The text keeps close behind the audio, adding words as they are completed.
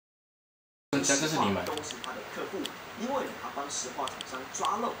这是你们。都是他的客户，因为他帮石化厂商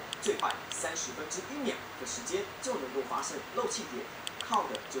抓漏，最快1/30秒的时间就能够发现漏气点，靠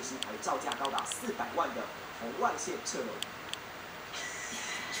的就是一台造价高达400万的红外线测漏仪。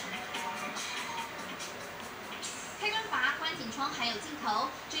 开关阀、关紧窗还有镜头，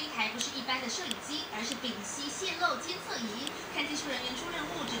这一台不是一般的摄影机，而是丙烯泄漏监测仪。看技术人员出任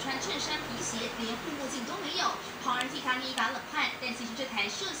务，只穿衬衫、皮鞋，连护目镜都没有，旁人替他捏一把冷汗。但其实这台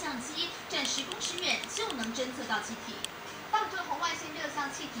摄像机站10公尺远就能侦测到气体。到了这个红外线热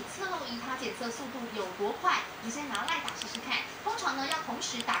像气体测漏仪，它检测速度有多快？我们先拿赖打试试看。通常呢，要同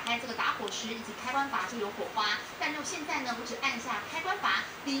时打开这个打火石以及开关阀就有火花，但就现在呢，我只按下开关阀，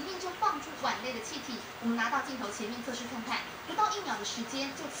里面就放出碗类的气体。我们拿到镜头前面测试看看，不到1秒的时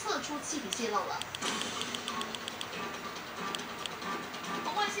间就测出气体泄漏了。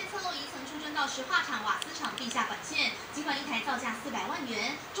 红外线测漏仪曾出征到石化厂、瓦斯厂地下管线，尽管一台造价400万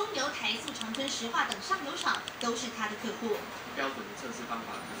元，中油、台塑、长春石化等上游厂都是他的客户。标准的测试方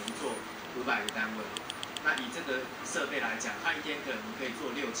法可能做500个单位，那以这个设备来讲，它一天可能可以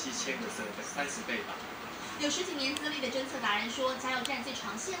做6、7千个设备，30倍吧。 有10几年资历的侦测达人说，加油站最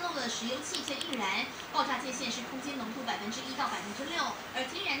常泄漏的石油气最易燃，爆炸界限是空间浓度1%到6%，而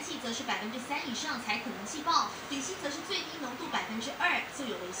天然气则是3%以上才可能气爆，丙烯则是最低浓度2%就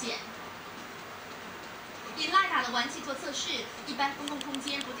有危险。 以赖打的玩气做测试，一般公共空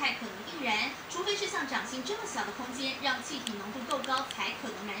间不太可能易燃，除非是像掌心这么小的空间，让气体浓度够高才可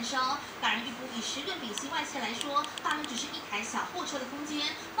能燃烧。达人预估，以10吨丙烯外泄来说，大约只是一台小货车的空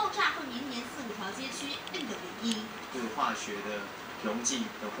间，爆炸会绵延4、5条街区，另有原因。就是化学的溶剂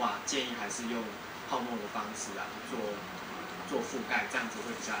的话，建议还是用泡沫的方式啊做覆盖，这样子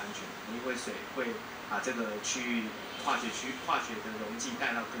会比较安全。因为水会把这个区域化学的溶剂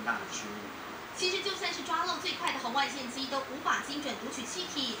带到更大的区域。 其实就算是抓漏最快的红外线机，都无法精准读取气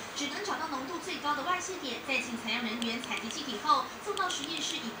体，只能找到浓度最高的外泄点，再请采样人员采集气体后，送到实验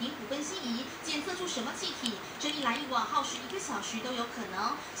室以频谱分析仪检测出什么气体。这一来一往耗时1个小时都有可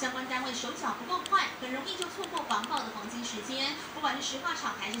能。相关单位手脚不够快，很容易就错过防爆的黄金时间。不管是石化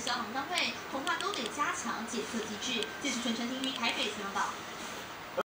厂还是消防单位，恐怕都得加强检测机制。这是纯TV台北采访报道。